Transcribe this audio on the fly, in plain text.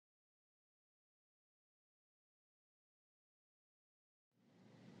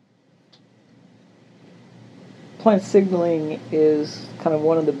plant signaling is kind of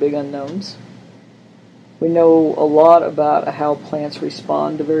one of the big unknowns. We know a lot about how plants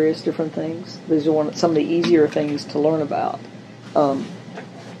respond to various different things. These are some of the easier things to learn about.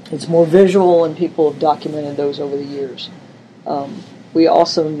 It's more visual, and people have documented those over the years. We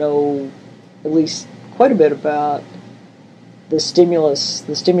also know at least quite a bit about the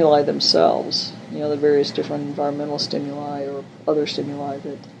stimuli themselves, the various different environmental stimuli or other stimuli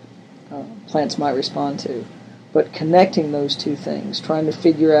that plants might respond to. But connecting those two things, trying to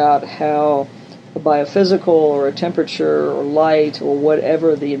figure out how a biophysical or a temperature or light or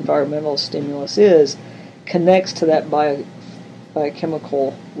whatever the environmental stimulus is connects to that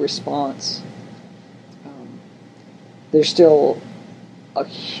biochemical response. There's still a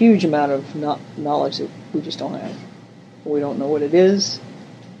huge amount of knowledge that we just don't have. We don't know what it is.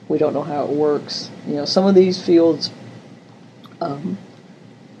 We don't know how it works. Some of these fields have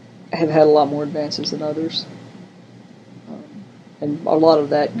had a lot more advances than others. And a lot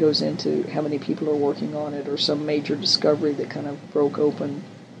of that goes into how many people are working on it or some major discovery that kind of broke open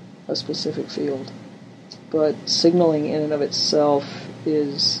a specific field. But signaling in and of itself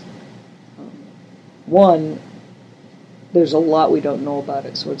is, one, there's a lot we don't know about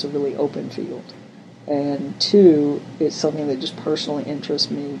it, so it's a really open field. And two, it's something that just personally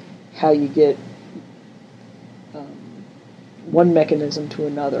interests me, how you get one mechanism to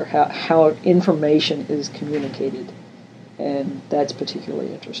another, how information is communicated. And that's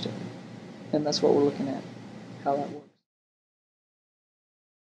particularly interesting. And that's what we're looking at, how that works.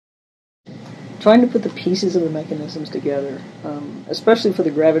 Trying to put the pieces of the mechanisms together, especially for the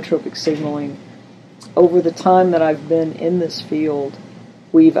gravitropic signaling. Over the time that I've been in this field,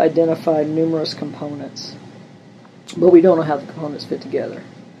 we've identified numerous components, but we don't know how the components fit together.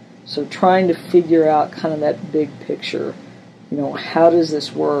 So trying to figure out kind of that big picture, how does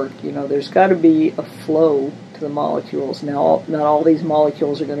this work? There's got to be a flow to the molecules. Now, not all these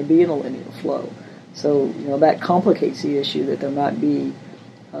molecules are going to be in a linear flow. So, that complicates the issue that there might be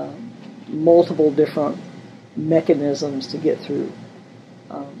multiple different mechanisms to get through.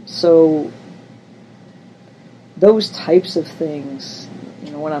 So those types of things,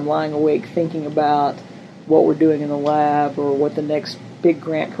 when I'm lying awake thinking about what we're doing in the lab or what the next big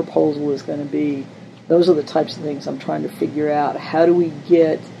grant proposal is going to be, those are the types of things I'm trying to figure out. How do we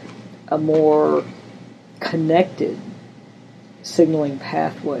get a more connected signaling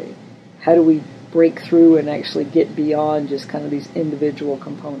pathway? How do we break through and actually get beyond just kind of these individual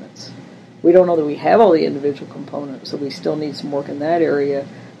components? We don't know that we have all the individual components, so we still need some work in that area.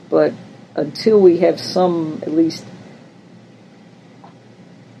 But until we have some, at least,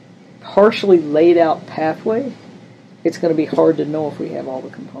 partially laid out pathway, it's going to be hard to know if we have all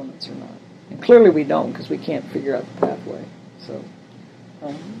the components or not. And clearly we don't, because we can't figure out the pathway. So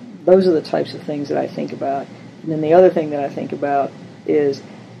those are the types of things that I think about. And then the other thing that I think about is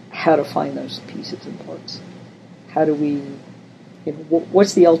how to find those pieces and parts. How do we,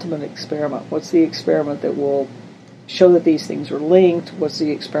 what's the ultimate experiment? What's the experiment that will show that these things are linked? What's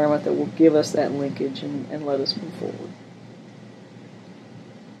the experiment that will give us that linkage and let us move forward?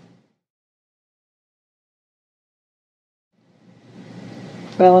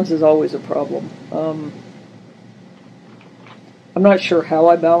 Balance is always a problem. I'm not sure how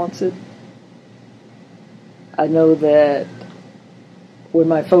I balance it. I know that when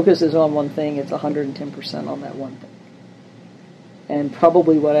my focus is on one thing, it's 110% on that one thing. And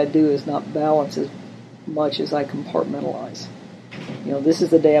probably what I do is not balance as much as I compartmentalize. This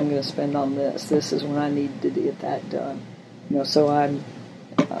is the day I'm going to spend on this. This is when I need to get that done. So I'm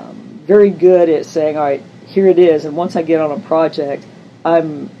very good at saying, all right, here it is. And once I get on a project,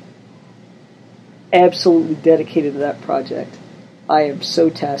 I'm absolutely dedicated to that project. I am so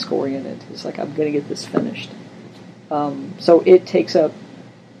task-oriented. It's like I'm going to get this finished. So it takes up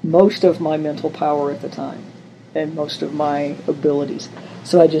most of my mental power at the time and most of my abilities.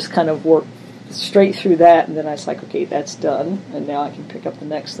 So I just kind of work straight through that, and then I was like, okay, that's done, and now I can pick up the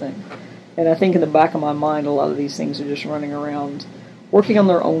next thing. And I think in the back of my mind, a lot of these things are just running around, working on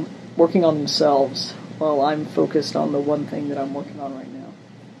their own, working on themselves, while I'm focused on the one thing that I'm working on right now.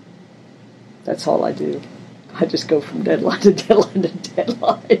 That's all I do. I just go from deadline to deadline to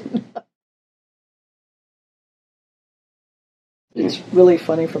deadline. It's really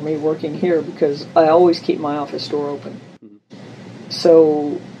funny for me working here because I always keep my office door open.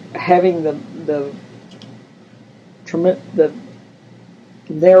 So having the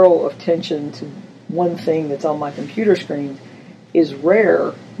narrow attention to one thing that's on my computer screen is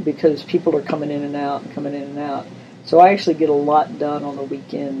rare because people are coming in and out and coming in and out. So I actually get a lot done on the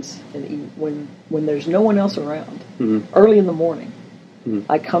weekends and when there's no one else around, early in the morning.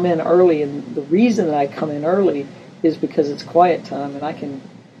 I come in early, and the reason that I come in early is because it's quiet time, and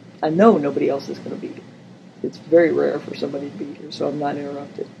I know nobody else is going to be here. It's very rare for somebody to be here, so I'm not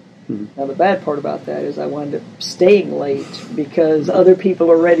interrupted. Now, the bad part about that is I wind up staying late because other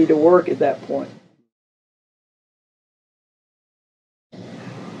people are ready to work at that point.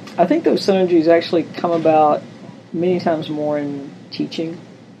 I think those synergies actually come about many times more in teaching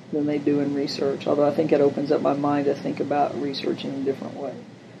than they do in research, although I think it opens up my mind to think about research in a different way.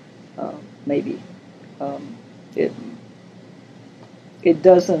 Maybe. It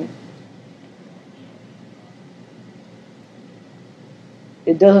doesn't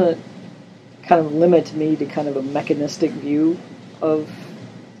kind of limit me to kind of a mechanistic view of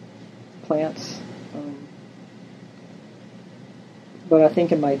plants. But I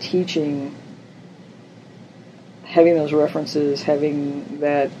think in my teaching, having those references, having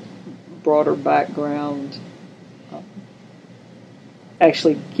that broader background,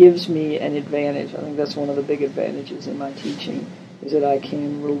 actually gives me an advantage. I think that's one of the big advantages in my teaching, is that I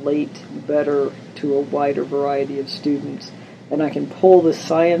can relate better to a wider variety of students, and I can pull the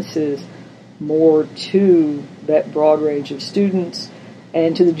sciences more to that broad range of students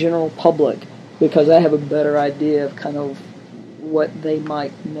and to the general public, because I have a better idea of kind of what they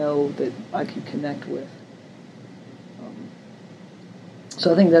might know that I could connect with.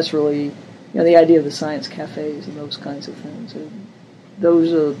 So I think that's really, the idea of the science cafes and those kinds of things.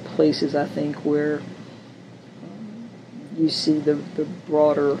 Those are places, I think, where you see the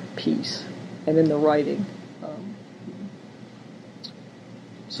broader piece, and in the writing.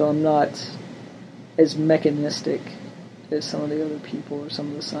 So I'm not as mechanistic as some of the other people or some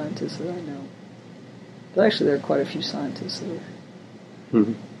of the scientists that I know. But actually, there are quite a few scientists that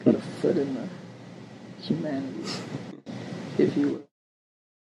have got a foot in the humanities, if you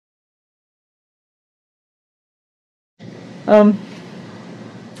will.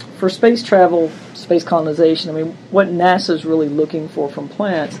 For space travel, space colonization, I mean, what NASA is really looking for from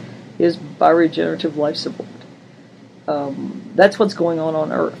plants is bioregenerative life support. That's what's going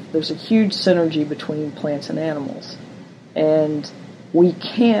on Earth. There's a huge synergy between plants and animals. And we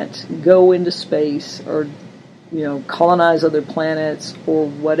can't go into space or, colonize other planets or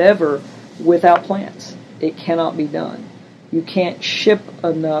whatever without plants. It cannot be done. You can't ship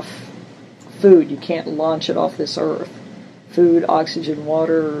enough food. You can't launch it off this Earth. Food, oxygen,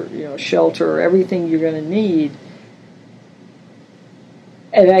 water, shelter, everything you're going to need,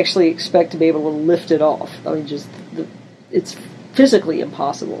 and actually expect to be able to lift it off. I mean, it's physically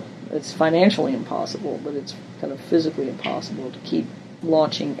impossible. It's financially impossible, but it's kind of physically impossible to keep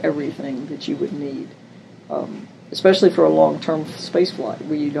launching everything that you would need, especially for a long-term space flight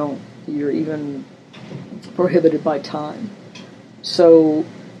where you're even prohibited by time. So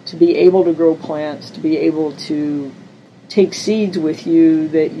to be able to grow plants, to be able to take seeds with you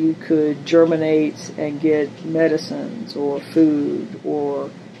that you could germinate and get medicines or food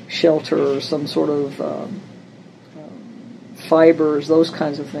or shelter or some sort of fibers, those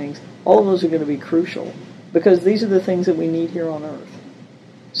kinds of things, all of those are going to be crucial because these are the things that we need here on Earth.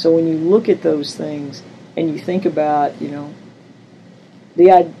 So when you look at those things and you think about,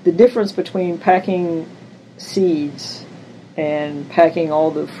 the difference between packing seeds and packing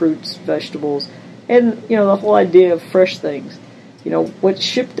all the fruits, vegetables, and, the whole idea of fresh things. What's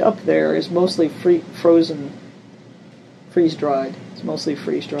shipped up there is mostly freeze-dried. It's mostly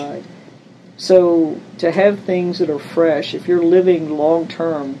freeze-dried. So to have things that are fresh, if you're living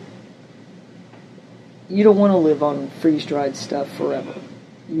long-term, you don't want to live on freeze-dried stuff forever.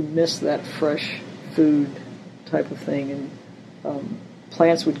 You miss that fresh food type of thing, and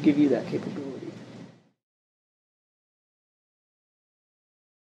plants would give you that capability.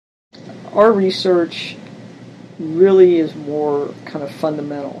 Our research really is more kind of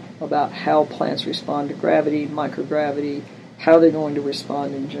fundamental about how plants respond to gravity, microgravity, how they're going to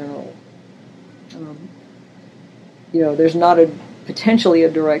respond in general. There's not potentially a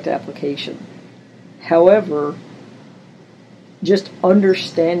direct application. However, just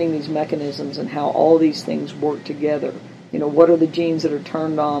understanding these mechanisms and how all these things work together, what are the genes that are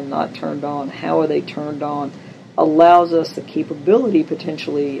turned on, not turned on, how are they turned on, allows us the capability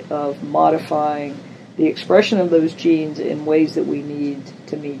potentially of modifying the expression of those genes in ways that we need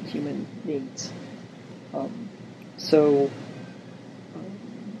to meet human needs.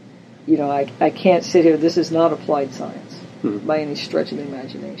 I can't sit here, this is not applied science by any stretch of the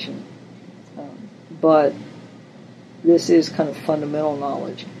imagination. But this is kind of fundamental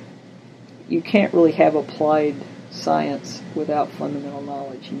knowledge. You can't really have applied science without fundamental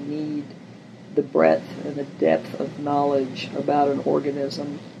knowledge. You need the breadth and the depth of knowledge about an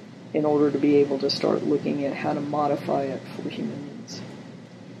organism in order to be able to start looking at how to modify it for human needs.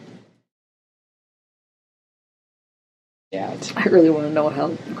 Yeah. I really want to know how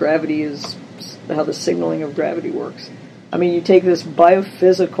the signaling of gravity works. I mean, you take this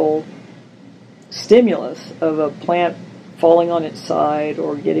biophysical stimulus of a plant falling on its side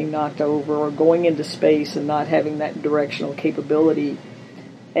or getting knocked over or going into space and not having that directional capability,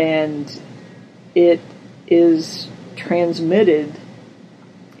 and it is transmitted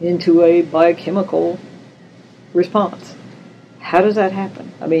into a biochemical response. How does that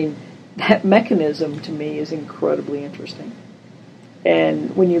happen? I mean, that mechanism to me is incredibly interesting.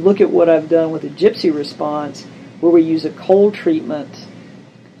 And when you look at what I've done with the gypsy response, where we use a cold treatment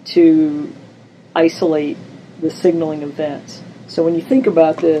to isolate the signaling events. So when you think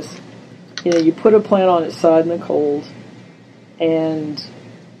about this, you put a plant on its side in the cold, and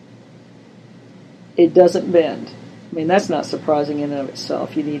it doesn't bend. I mean, that's not surprising in and of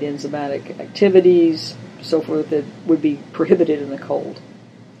itself. You need enzymatic activities, so forth, that would be prohibited in the cold.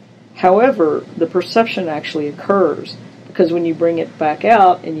 However, the perception actually occurs, because when you bring it back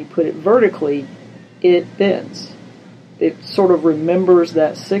out and you put it vertically, it bends. It sort of remembers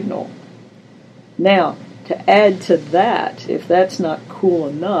that signal. Now, to add to that, if that's not cool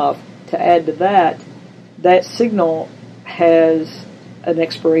enough, to add to that, that signal has an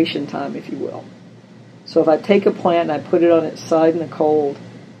expiration time, if you will. So if I take a plant and I put it on its side in the cold,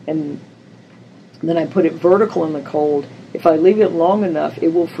 and then I put it vertical in the cold, if I leave it long enough,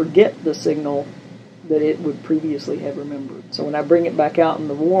 it will forget the signal that it would previously have remembered. So when I bring it back out in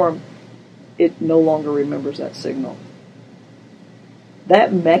the warm, it no longer remembers that signal.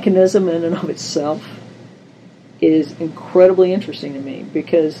 That mechanism in and of itself is incredibly interesting to me,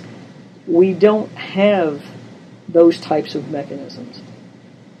 because we don't have those types of mechanisms.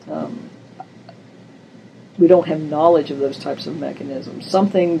 We don't have knowledge of those types of mechanisms.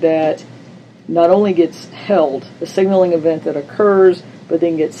 Something that not only gets held, a signaling event that occurs, but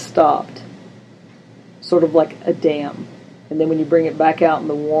then gets stopped, sort of like a dam. And then when you bring it back out in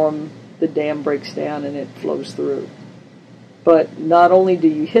the warm, the dam breaks down and it flows through. But not only do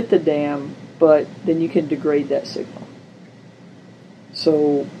you hit the dam, but then you can degrade that signal.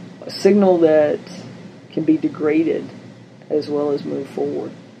 So a signal that can be degraded as well as move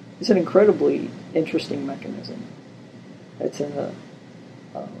forward is an incredibly interesting mechanism.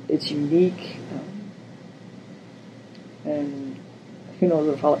 It's unique, and who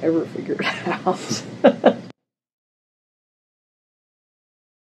knows if I'll ever figure it out.